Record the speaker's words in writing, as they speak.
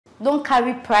Don't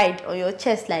carry pride on your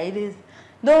chest like this.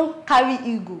 Don't carry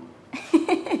ego.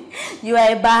 You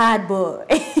are a bad boy.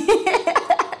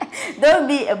 Don't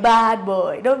be a bad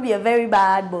boy. Don't be a very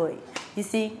bad boy. You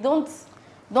see,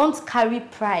 don't carry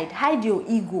pride. Hide your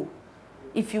ego.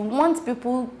 If you want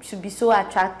people to be so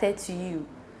attracted to you,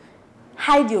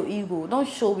 hide your ego. Don't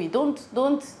show it.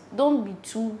 Don't be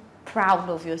too proud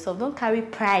of yourself. Don't carry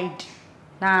pride.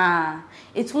 Nah,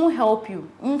 it won't help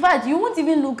you. In fact, you won't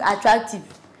even look attractive.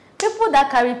 People that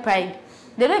carry pride,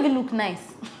 they don't even look nice.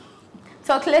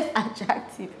 Talk less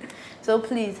attractive. So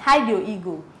please, hide your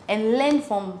ego and learn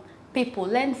from people.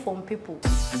 Learn from people.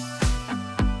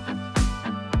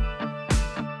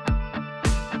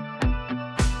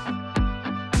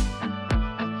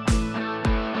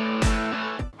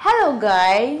 Hello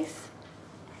guys,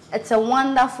 it's a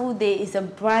wonderful day. It's a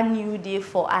brand new day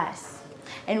for us,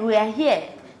 and we are here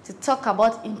to talk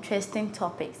about interesting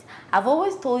topics. I've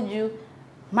always told you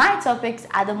my topics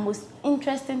are the most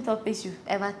interesting topics you've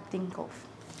ever think of.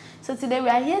 So today we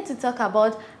are here to talk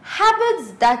about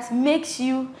habits that makes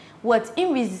you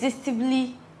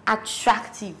irresistibly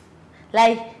attractive.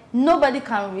 Like nobody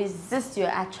can resist your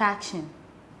attraction.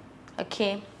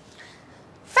 Okay.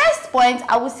 First point,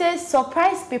 I would say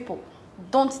surprise people.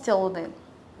 Don't tell them.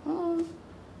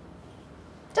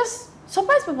 Just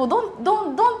surprise people.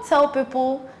 Don't tell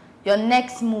people your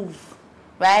next move,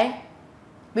 right?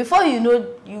 Before you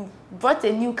know, you brought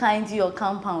a new car into your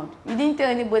compound. You didn't tell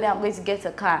anybody I'm going to get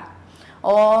a car.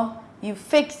 Or you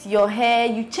fixed your hair.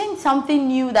 You changed something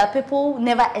new that people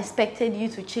never expected you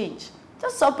to change.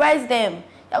 Just surprise them.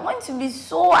 You're going to be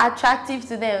so attractive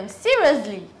to them.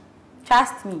 Seriously.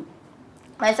 Trust me.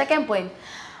 My second point,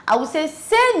 I would say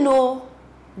no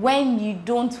when you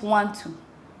don't want to.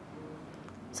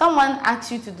 Someone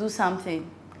asks you to do something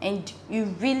and you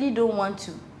really don't want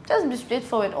to. Just be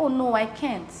straightforward. Oh no, I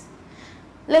can't.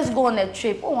 Let's go on a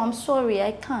trip. Oh, I'm sorry,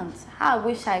 I can't. I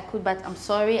wish I could, but I'm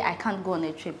sorry, I can't go on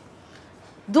a trip.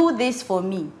 Do this for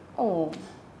me. Oh,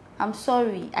 I'm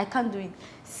sorry, I can't do it.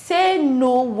 Say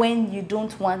no when you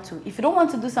don't want to. If you don't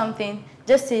want to do something,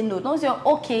 just say no. Don't say,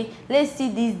 okay, let's see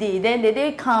this day. Then the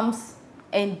day comes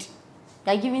and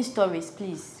you're giving stories,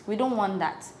 please. We don't want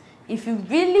that. If you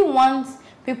really want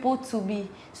people to be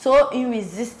so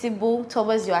irresistible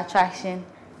towards your attraction,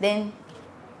 then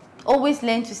always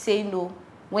learn to say no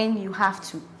when you have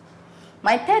to.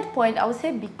 My third point, I would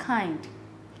say be kind.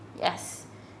 Yes,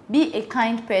 be a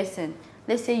kind person.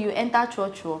 Let's say you enter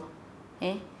church,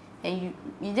 and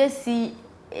you just see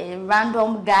a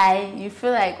random guy. You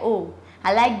feel like, oh,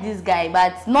 I like this guy,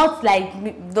 but not like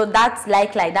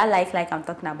that like I'm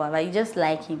talking about. Like you just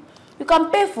like him. You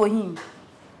can pay for him.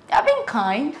 You're being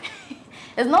kind.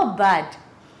 It's not bad.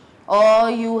 Or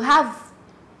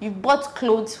you bought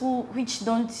clothes which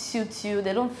don't suit you,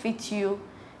 they don't fit you,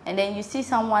 and then you see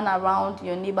someone around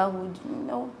your neighborhood,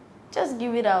 just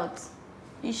give it out.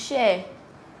 You share.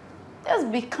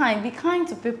 Just be kind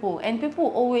to people, and people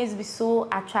will always be so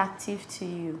attractive to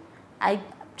you.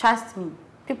 Trust me,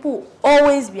 people will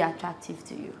always be attractive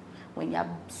to you when you're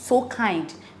so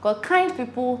kind. Because kind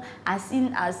people are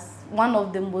seen as one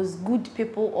of the most good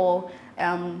people or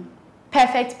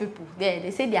perfect people. They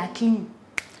say they are clean.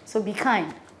 So be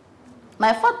kind.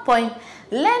 My fourth point,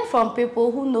 learn from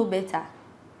people who know better.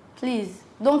 Please,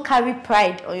 don't carry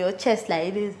pride on your chest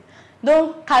like this.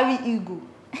 Don't carry ego.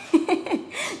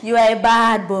 You are a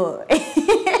bad boy.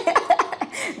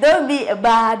 Don't be a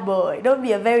bad boy. Don't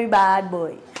be a very bad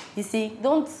boy. You see,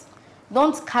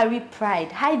 don't carry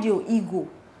pride. Hide your ego.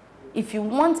 If you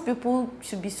want people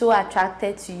to be so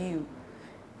attracted to you,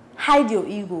 hide your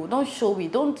ego. Don't show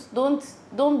it.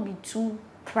 Don't be too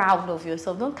proud of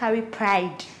yourself. Don't carry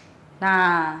pride.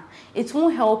 Nah, it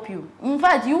won't help you. In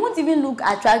fact, you won't even look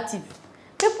attractive.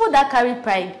 People that carry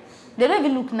pride, they don't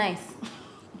even look nice.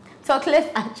 Talk less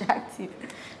attractive.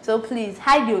 So please,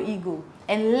 hide your ego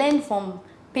and learn from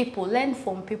people. Learn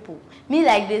from people. Me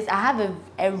like this, I have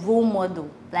a role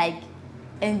model.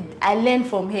 And I learn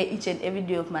from her each and every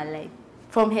day of my life.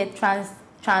 From her is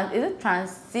it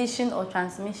transition or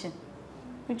transmission?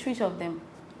 Which of them?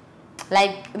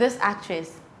 Like this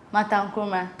actress, Matan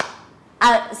Kroma.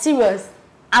 Serious,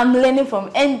 I'm learning from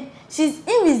her. And she's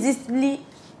irresistibly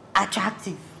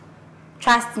attractive.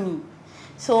 Trust me.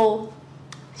 So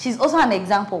she's also an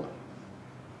example.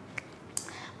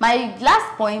 My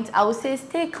last point, I would say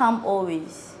stay calm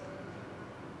always.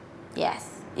 Yes.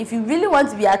 If you really want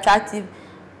to be attractive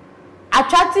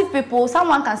people,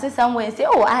 someone can say somewhere and say,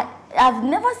 oh, I've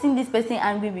never seen this person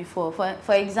angry before.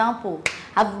 For example,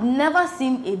 I've never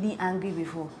seen Eddie angry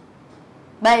before.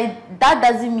 But that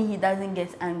doesn't mean he doesn't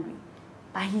get angry.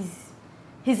 But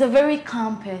he's a very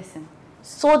calm person.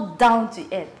 so down to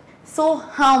earth, so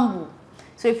humble.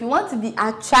 So if you want to be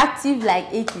attractive like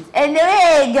 80s, and the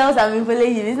way girls have been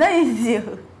following you, it's not easy.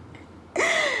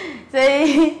 So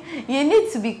you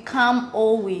need to be calm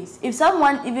always. If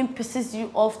someone even pisses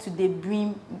you off to the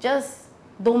brim, just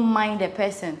don't mind the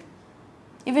person.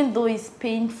 Even though it's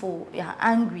painful, you're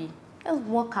angry, just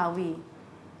walk away.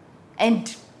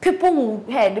 And people will,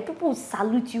 hey, the people will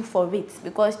salute you for it.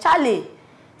 Because Charlie,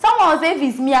 someone will say, if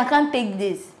it's me, I can't take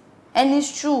this. And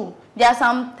it's true. There are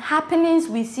some happenings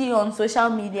we see on social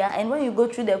media, and when you go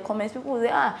through the comments, people will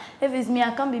say, if it's me,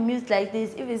 I can't be mused like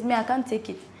this. If it's me, I can't take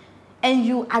it. And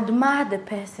you admire the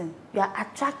person. You are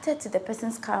attracted to the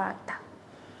person's character.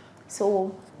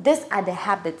 So these are the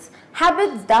habits.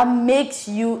 Habits that makes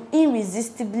you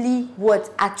irresistibly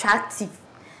what? Attractive.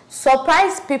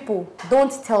 Surprise people,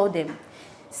 don't tell them.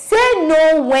 Say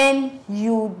no when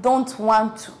you don't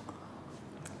want to.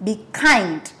 Be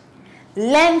kind.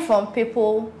 Learn from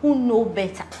people who know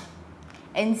better.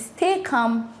 And stay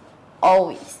calm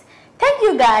always. Thank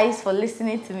you guys for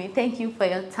listening to me. Thank you for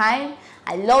your time.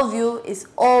 I love you. It's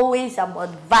always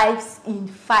about vibes in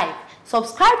 5.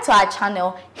 Subscribe to our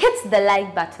channel, hit the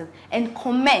like button, and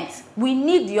comment. We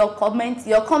need your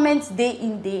comments day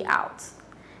in, day out.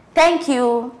 Thank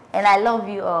you, and I love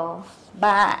you all.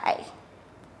 Bye.